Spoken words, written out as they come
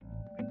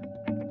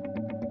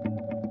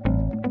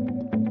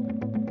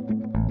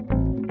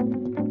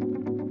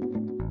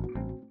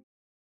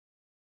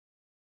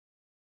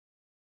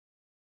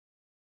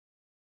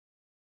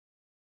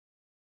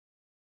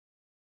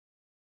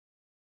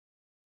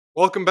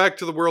Welcome back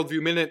to the Worldview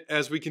Minute.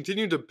 As we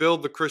continue to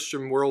build the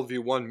Christian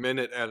worldview 1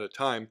 minute at a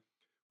time,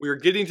 we are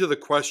getting to the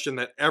question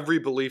that every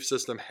belief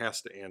system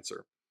has to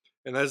answer.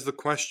 And that is the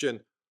question,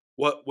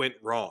 what went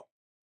wrong?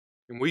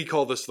 And we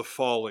call this the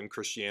fall in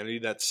Christianity,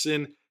 that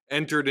sin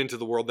entered into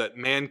the world, that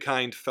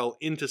mankind fell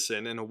into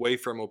sin and away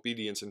from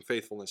obedience and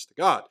faithfulness to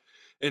God.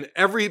 And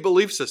every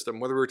belief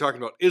system, whether we're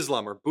talking about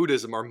Islam or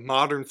Buddhism or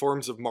modern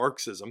forms of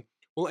Marxism,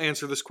 will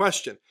answer this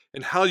question.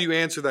 And how you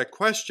answer that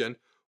question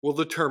will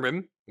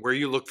determine where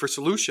you look for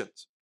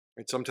solutions.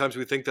 Right? Sometimes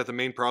we think that the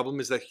main problem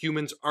is that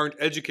humans aren't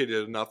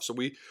educated enough, so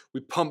we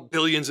pump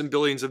billions and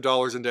billions of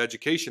dollars into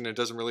education, and it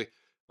doesn't really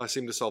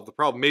seem to solve the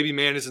problem. Maybe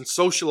man isn't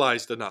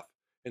socialized enough,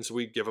 and so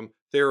we give him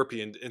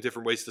therapy and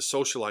different ways to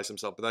socialize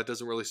himself, but that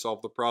doesn't really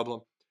solve the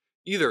problem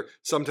either.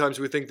 Sometimes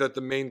we think that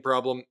the main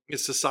problem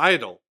is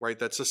societal, right?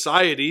 That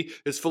society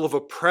is full of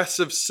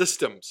oppressive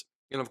systems.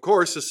 And of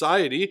course,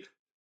 society,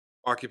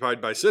 occupied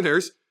by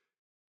sinners,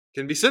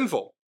 can be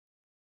sinful.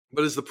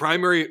 But is the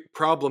primary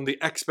problem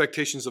the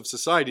expectations of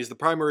society? Is the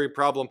primary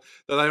problem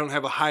that I don't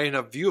have a high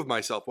enough view of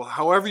myself? Well,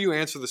 however you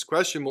answer this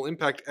question will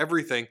impact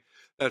everything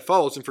that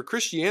follows. And for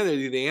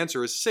Christianity, the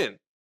answer is sin.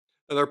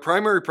 And our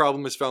primary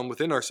problem is found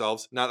within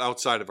ourselves, not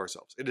outside of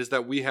ourselves. It is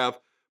that we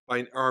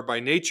are by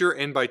nature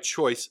and by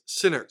choice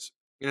sinners.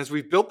 And as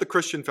we've built the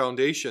Christian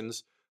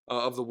foundations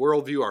of the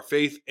worldview, our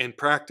faith and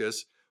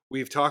practice,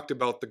 we've talked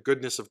about the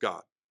goodness of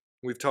God.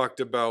 We've talked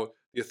about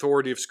the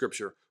authority of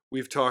Scripture.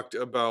 We've talked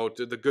about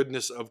the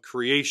goodness of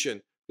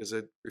creation because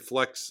it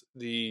reflects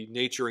the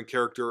nature and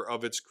character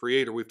of its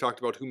creator. We've talked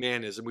about who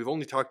man is, and we've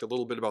only talked a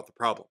little bit about the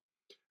problem.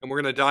 And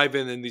we're going to dive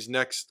in these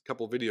next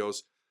couple of videos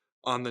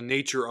on the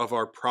nature of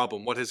our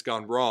problem, what has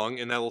gone wrong,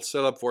 and that'll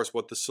set up for us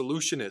what the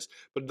solution is.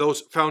 But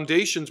those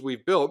foundations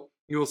we've built,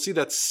 you will see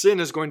that sin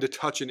is going to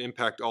touch and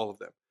impact all of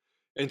them.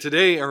 And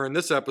today, or in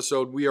this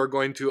episode, we are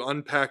going to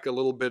unpack a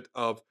little bit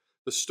of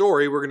the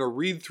story. We're going to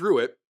read through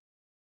it,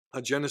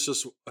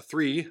 Genesis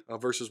 3,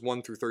 verses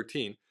 1 through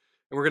 13. And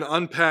we're going to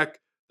unpack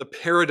the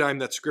paradigm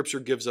that Scripture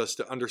gives us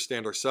to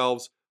understand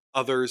ourselves,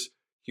 others,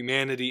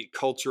 humanity,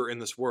 culture in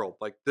this world.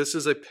 Like, this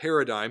is a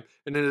paradigm,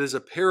 and it is a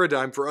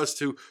paradigm for us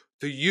to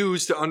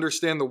use to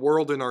understand the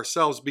world and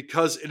ourselves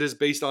because it is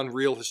based on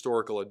real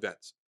historical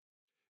events.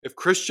 If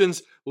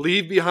Christians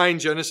leave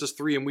behind Genesis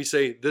 3 and we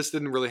say this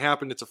didn't really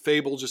happen, it's a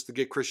fable just to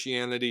get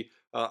Christianity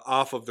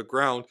off of the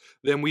ground,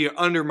 then we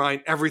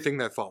undermine everything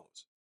that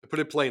follows. To put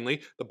it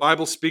plainly, the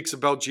Bible speaks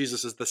about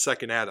Jesus as the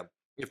second Adam.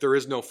 If there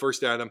is no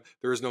first Adam,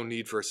 there is no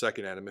need for a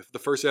second Adam. If the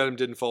first Adam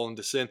didn't fall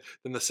into sin,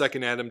 then the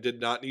second Adam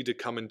did not need to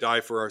come and die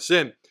for our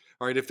sin.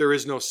 All right, if there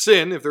is no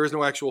sin, if there is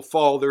no actual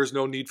fall, there is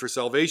no need for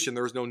salvation.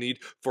 There is no need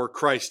for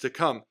Christ to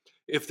come.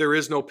 If there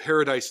is no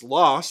paradise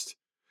lost,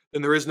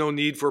 then there is no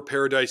need for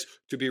paradise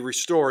to be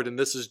restored. And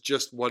this is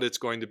just what it's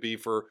going to be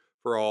for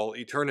all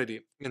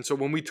eternity. And so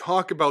when we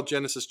talk about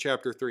Genesis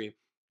chapter 3,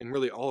 and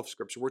really all of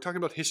Scripture, we're talking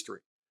about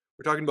history.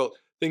 We're talking about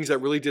things that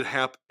really did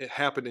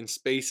happen in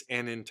space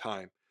and in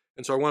time.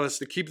 And so I want us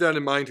to keep that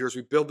in mind here as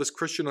we build this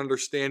Christian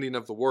understanding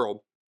of the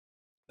world,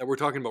 that we're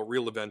talking about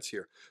real events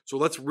here. So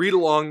let's read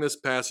along this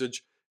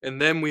passage,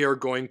 and then we are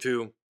going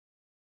to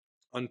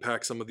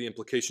unpack some of the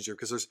implications here,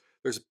 because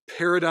there's a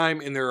paradigm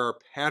and there are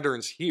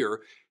patterns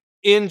here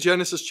in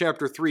Genesis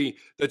chapter 3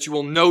 that you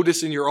will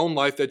notice in your own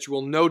life, that you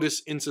will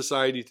notice in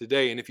society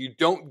today. And if you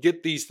don't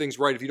get these things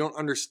right, if you don't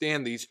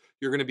understand these,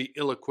 you're going to be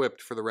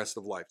ill-equipped for the rest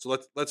of life. So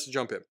let's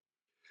jump in.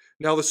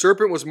 Now the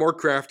serpent was more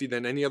crafty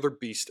than any other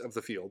beast of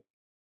the field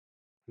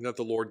that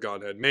the Lord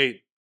God had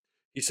made.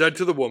 He said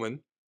to the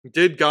woman,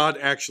 did God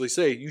actually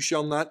say, you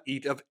shall not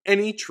eat of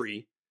any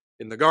tree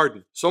in the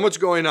garden? So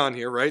much going on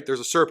here, right? There's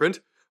a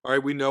serpent. All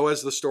right, we know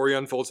as the story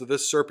unfolds that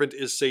this serpent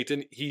is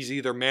Satan. He's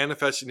either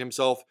manifesting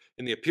himself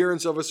in the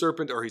appearance of a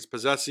serpent or he's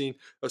possessing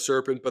a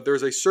serpent. But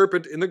there's a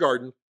serpent in the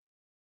garden.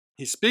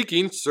 He's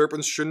speaking.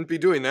 Serpents shouldn't be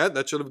doing that.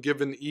 That should have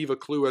given Eve a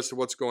clue as to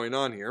what's going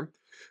on here.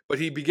 But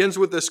he begins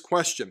with this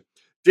question.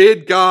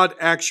 Did God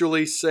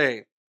actually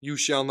say, you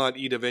shall not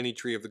eat of any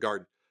tree of the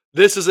garden?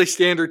 This is a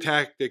standard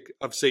tactic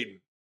of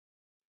Satan.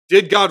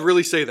 Did God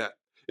really say that?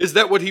 Is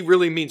that what he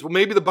really means? Well,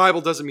 maybe the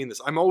Bible doesn't mean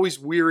this. I'm always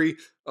wary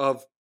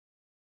of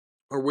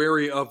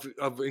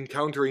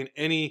encountering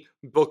any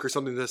book or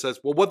something that says,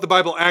 well, what the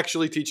Bible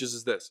actually teaches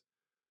is this.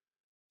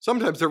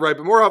 Sometimes they're right,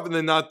 but more often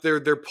than not,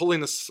 they're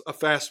pulling a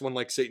fast one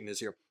like Satan is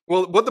here.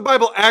 Well, what the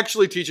Bible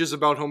actually teaches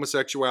about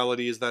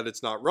homosexuality is that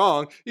it's not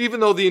wrong, even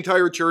though the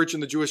entire church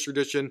and the Jewish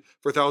tradition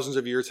for thousands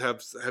of years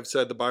have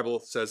said the Bible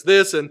says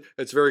this, and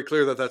it's very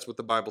clear that that's what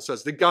the Bible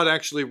says. Did God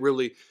actually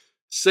really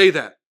say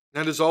that?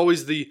 That is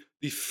always the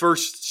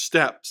first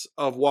steps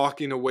of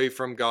walking away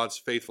from God's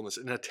faithfulness,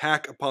 an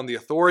attack upon the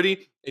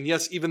authority, and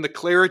yes, even the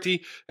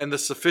clarity and the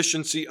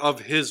sufficiency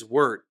of his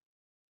word.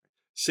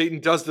 Satan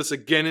does this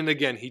again and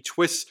again. He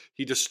twists,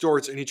 he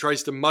distorts, and he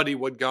tries to muddy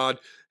what God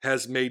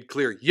has made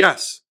clear.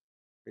 Yes,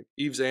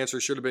 Eve's answer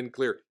should have been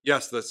clear.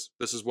 Yes, this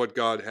is what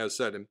God has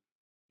said. And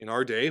in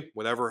our day,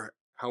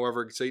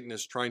 however Satan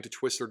is trying to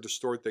twist or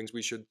distort things,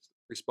 we should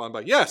respond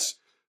by, yes,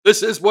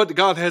 this is what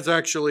God has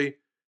actually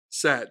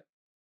said.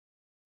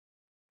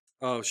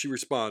 she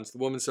responds, the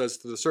woman says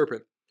to the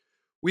serpent,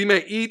 "We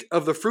may eat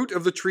of the fruit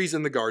of the trees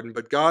in the garden,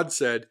 but God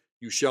said,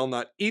 'You shall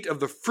not eat of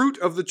the fruit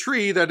of the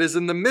tree that is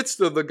in the midst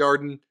of the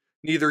garden,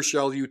 neither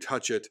shall you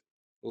touch it,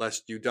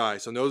 lest you die.'"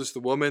 So notice the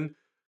woman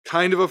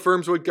kind of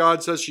affirms what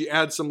God says. She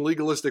adds some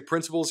legalistic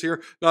principles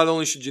here. Not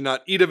only should you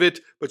not eat of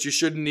it, but you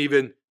shouldn't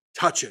even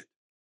touch it.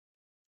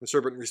 The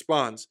serpent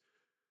responds,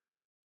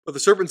 "But the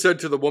serpent said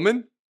to the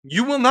woman,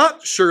 'You will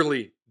not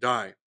surely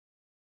die.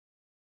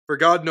 For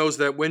God knows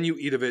that when you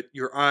eat of it,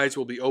 your eyes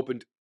will be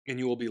opened and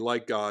you will be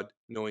like God,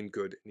 knowing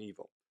good and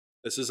evil.'"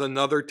 This is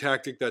another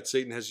tactic that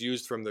Satan has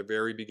used from the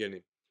very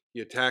beginning.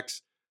 He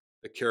attacks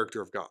the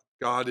character of God.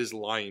 God is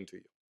lying to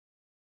you.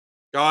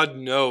 God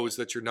knows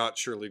that you're not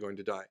surely going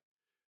to die.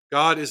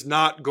 God is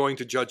not going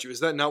to judge you. Is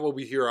that not what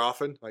we hear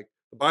often? Like,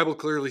 the Bible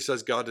clearly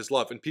says God is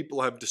love, and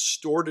people have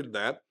distorted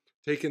that,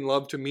 taken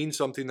love to mean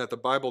something that the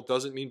Bible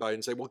doesn't mean by it,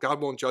 and say, well,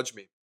 God won't judge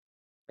me.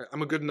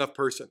 I'm a good enough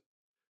person.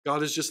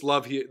 God is just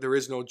love. There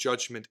is no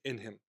judgment in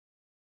him.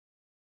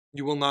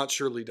 You will not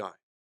surely die.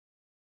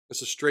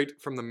 This is straight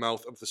from the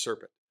mouth of the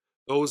serpent.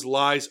 Those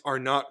lies are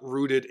not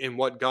rooted in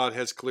what God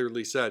has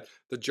clearly said.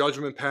 The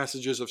judgment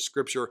passages of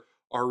Scripture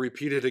are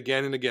repeated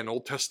again and again,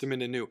 Old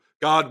Testament and New.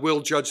 God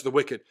will judge the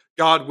wicked.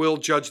 God will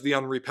judge the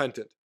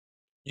unrepentant.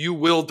 You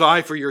will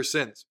die for your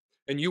sins,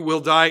 and you will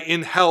die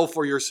in hell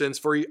for your sins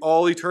for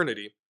all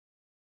eternity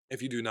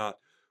if you do not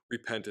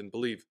repent and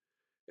believe.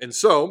 And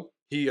so,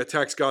 he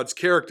attacks God's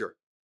character.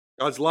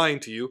 God's lying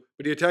to you,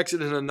 but he attacks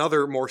it in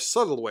another, more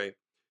subtle way.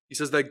 He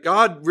says that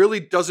God really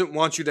doesn't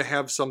want you to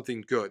have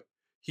something good.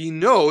 He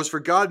knows, for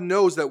God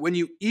knows that when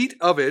you eat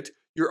of it,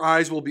 your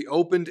eyes will be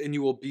opened and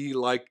you will be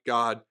like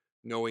God,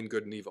 knowing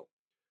good and evil.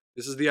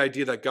 This is the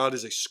idea that God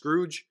is a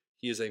Scrooge.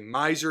 He is a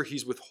miser.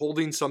 He's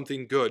withholding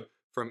something good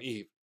from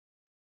Eve.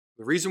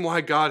 The reason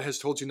why God has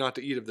told you not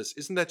to eat of this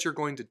isn't that you're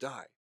going to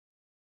die,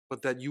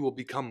 but that you will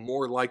become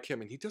more like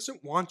him. And he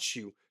doesn't want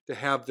you to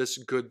have this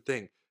good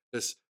thing,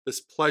 this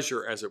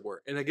pleasure, as it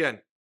were. And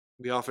again,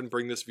 we often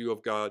bring this view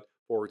of God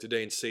forward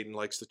today, and Satan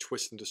likes to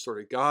twist and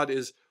distort it. God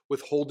is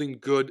withholding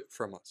good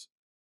from us.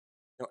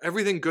 Now,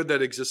 everything good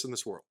that exists in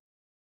this world,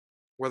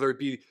 whether it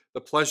be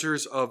the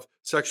pleasures of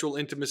sexual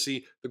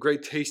intimacy, the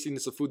great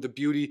tastiness of food, the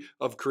beauty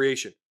of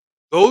creation,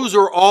 those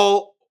are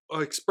all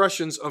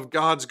expressions of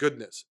God's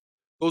goodness.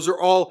 Those are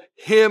all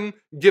him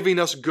giving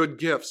us good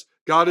gifts.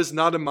 God is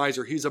not a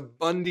miser. He's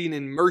abounding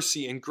in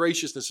mercy and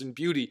graciousness and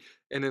beauty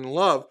and in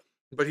love,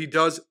 but he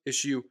does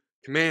issue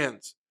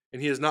commands,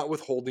 and he is not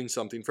withholding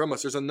something from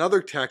us. There's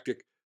another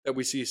tactic that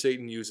we see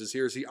Satan uses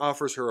here is he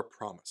offers her a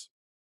promise.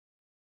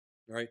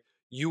 Right?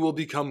 You will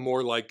become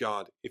more like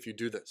God if you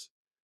do this.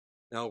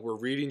 Now, we're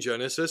reading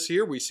Genesis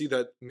here. We see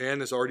that man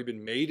has already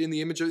been made in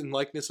the image and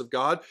likeness of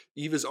God.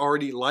 Eve is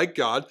already like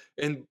God.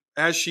 And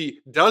as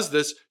she does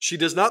this, she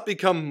does not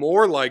become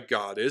more like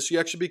God is. She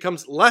actually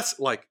becomes less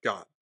like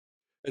God.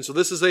 And so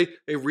this is a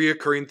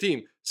reoccurring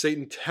theme.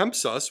 Satan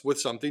tempts us with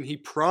something. He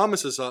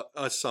promises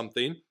us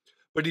something,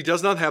 but he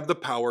does not have the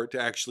power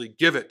to actually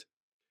give it.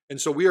 And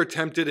so we are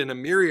tempted in a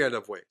myriad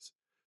of ways.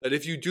 That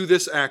if you do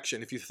this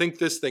action, if you think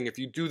this thing, if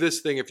you do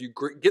this thing, if you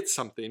get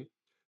something,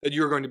 that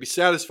you're going to be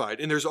satisfied.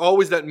 And there's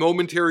always that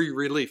momentary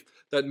relief,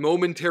 that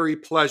momentary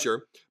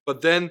pleasure,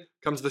 but then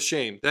comes the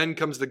shame, then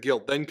comes the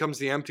guilt, then comes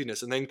the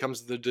emptiness, and then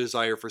comes the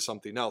desire for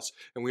something else.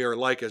 And we are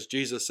like, as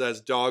Jesus says,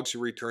 dogs who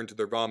return to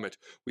their vomit.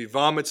 We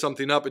vomit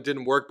something up, it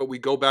didn't work, but we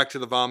go back to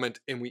the vomit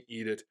and we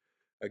eat it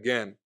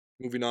again.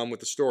 Moving on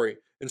with the story.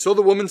 And so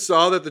the woman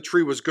saw that the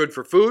tree was good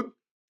for food,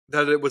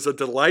 that it was a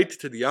delight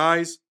to the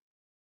eyes,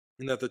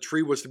 and that the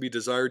tree was to be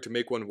desired to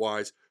make one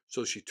wise.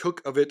 So she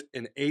took of it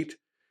and ate.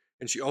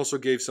 And she also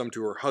gave some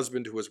to her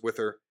husband who was with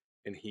her,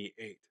 and he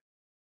ate.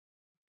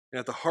 And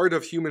at the heart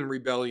of human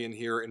rebellion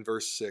here in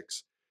verse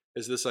 6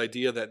 is this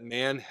idea that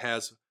man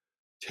has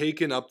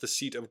taken up the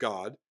seat of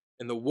God,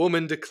 and the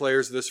woman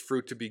declares this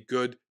fruit to be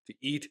good to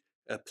eat,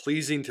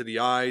 pleasing to the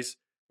eyes,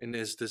 and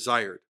is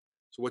desired.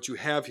 So what you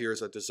have here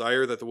is a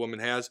desire that the woman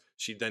has.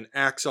 She then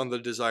acts on the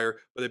desire,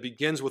 but it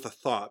begins with a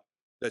thought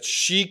that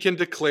she can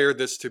declare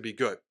this to be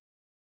good.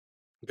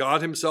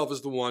 God himself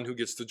is the one who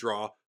gets to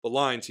draw the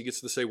lines. He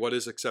gets to say what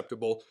is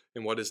acceptable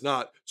and what is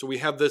not. So we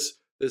have this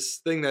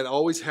thing that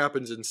always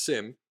happens in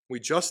sin.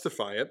 We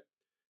justify it,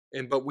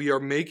 but we are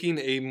making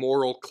a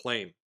moral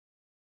claim.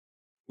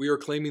 We are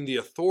claiming the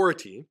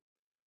authority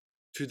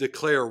to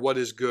declare what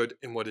is good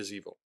and what is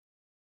evil.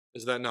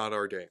 Is that not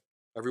our day?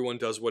 Everyone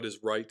does what is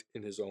right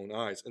in his own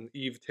eyes. And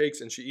Eve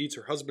takes and she eats.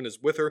 Her husband is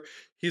with her.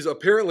 He's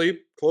apparently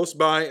close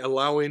by,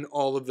 allowing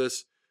all of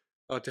this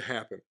to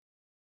happen.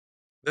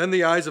 Then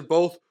the eyes of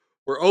both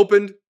were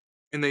opened,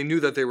 and they knew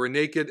that they were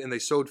naked, and they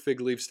sewed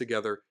fig leaves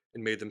together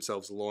and made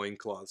themselves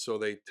loincloths. So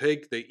they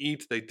take, they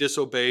eat, they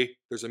disobey,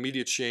 there's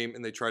immediate shame,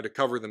 and they try to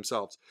cover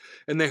themselves.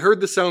 And they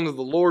heard the sound of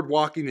the Lord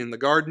walking in the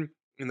garden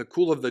in the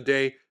cool of the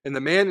day, and the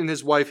man and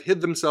his wife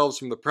hid themselves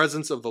from the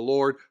presence of the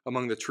Lord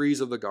among the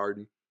trees of the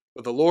garden.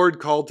 But the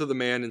Lord called to the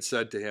man and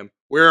said to him,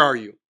 "Where are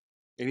you?"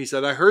 And he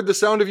said, "I heard the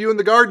sound of you in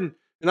the garden,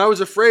 and I was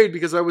afraid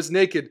because I was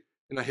naked,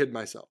 and I hid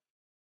myself."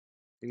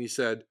 And he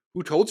said,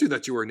 "Who told you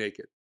that you were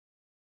naked?"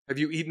 Have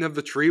you eaten of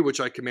the tree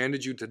which I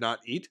commanded you to not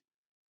eat?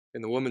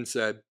 And the woman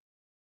said,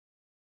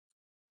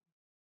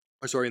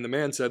 and the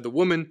man said, the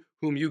woman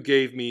whom you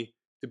gave me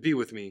to be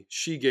with me,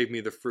 she gave me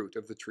the fruit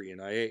of the tree,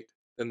 and I ate.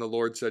 Then the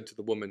Lord said to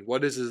the woman,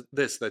 what is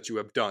this that you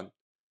have done?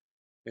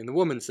 And the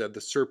woman said, the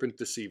serpent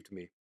deceived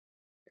me,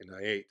 and I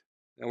ate.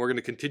 And we're going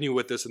to continue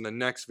with this in the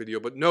next video.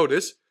 But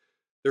notice,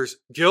 there's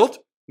guilt,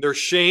 there's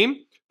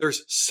shame,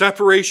 there's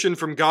separation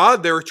from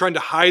God. They were trying to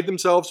hide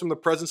themselves from the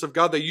presence of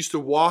God. They used to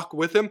walk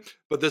with him,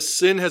 but the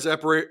sin has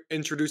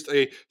introduced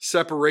a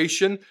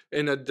separation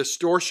and a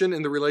distortion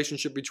in the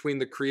relationship between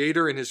the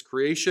Creator and his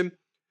creation.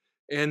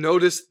 And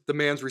notice the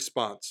man's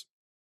response.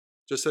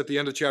 Just at the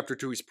end of chapter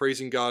 2, he's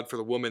praising God for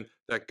the woman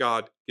that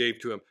God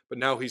gave to him. But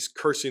now he's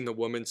cursing the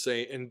woman,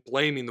 saying and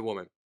blaming the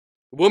woman.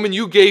 The woman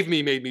you gave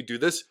me made me do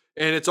this,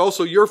 and it's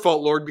also your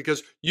fault, Lord,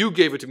 because you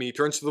gave it to me. He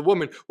turns to the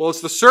woman. Well,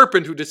 it's the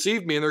serpent who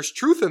deceived me, and there's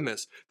truth in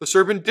this. The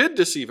serpent did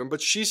deceive him,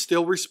 but she's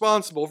still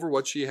responsible for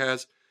what she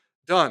has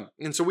done.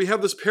 And so we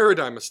have this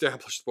paradigm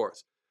established for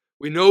us.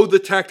 We know the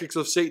tactics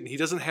of Satan. He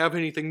doesn't have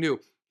anything new.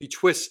 He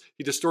twists,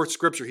 he distorts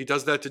Scripture. He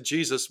does that to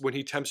Jesus when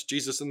he tempts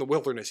Jesus in the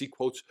wilderness. He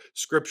quotes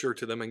Scripture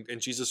to them, and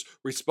Jesus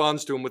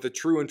responds to him with a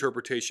true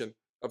interpretation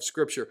of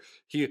Scripture.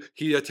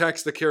 He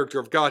attacks the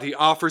character of God. He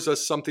offers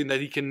us something that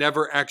he can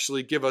never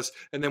actually give us.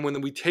 And then when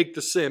we take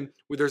the sin,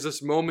 there's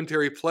this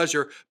momentary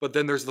pleasure, but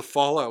then there's the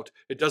fallout.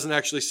 It doesn't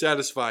actually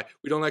satisfy.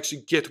 We don't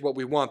actually get what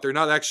we want. They're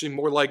not actually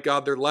more like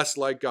God. They're less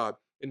like God.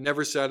 It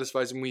never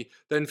satisfies, and we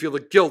then feel the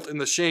guilt and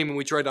the shame, and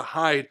we try to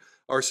hide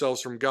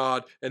ourselves from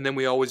God, and then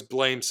we always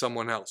blame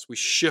someone else. We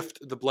shift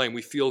the blame.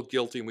 We feel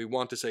guilty, and we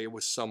want to say it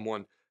was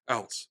someone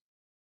else.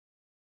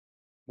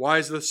 Why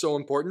is this so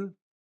important?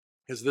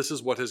 Because this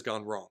is what has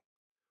gone wrong.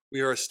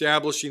 We are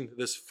establishing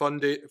this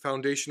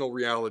foundational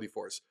reality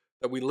for us,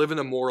 that we live in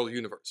a moral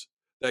universe,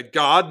 that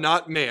God,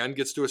 not man,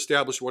 gets to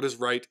establish what is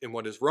right and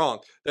what is wrong,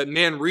 that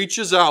man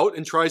reaches out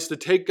and tries to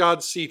take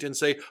God's seat and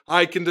say,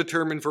 I can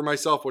determine for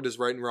myself what is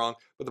right and wrong,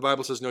 but the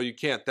Bible says, no, you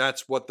can't.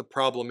 That's what the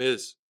problem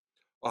is.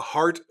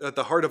 At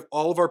the heart of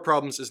all of our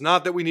problems is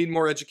not that we need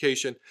more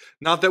education,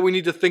 not that we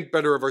need to think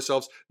better of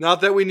ourselves, not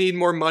that we need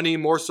more money,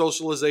 more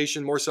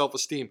socialization, more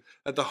self-esteem.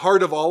 At the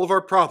heart of all of our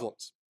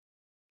problems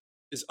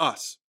is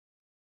us,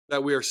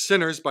 that we are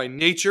sinners by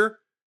nature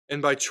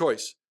and by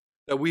choice,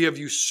 that we have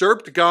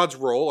usurped God's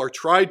role or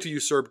tried to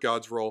usurp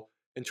God's role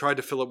and tried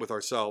to fill it with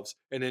ourselves.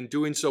 And in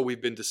doing so,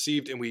 we've been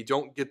deceived and we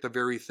don't get the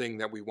very thing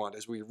that we want.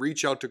 As we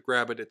reach out to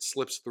grab it, it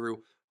slips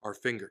through our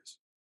fingers.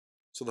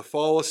 So the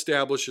fall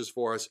establishes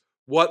for us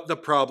what the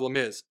problem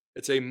is.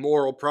 It's a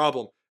moral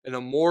problem, and a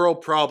moral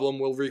problem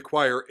will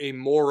require a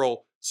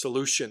moral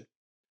solution,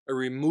 a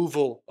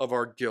removal of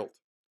our guilt,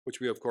 which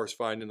we of course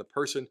find in the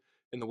person,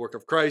 in the work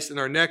of Christ. In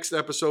our next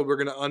episode, we're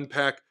going to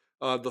unpack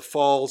the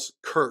fall's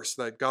curse,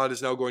 that God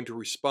is now going to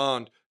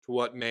respond to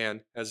what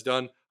man has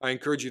done. I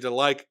encourage you to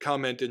like,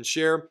 comment, and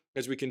share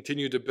as we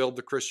continue to build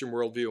the Christian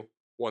worldview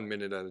 1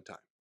 minute at a time.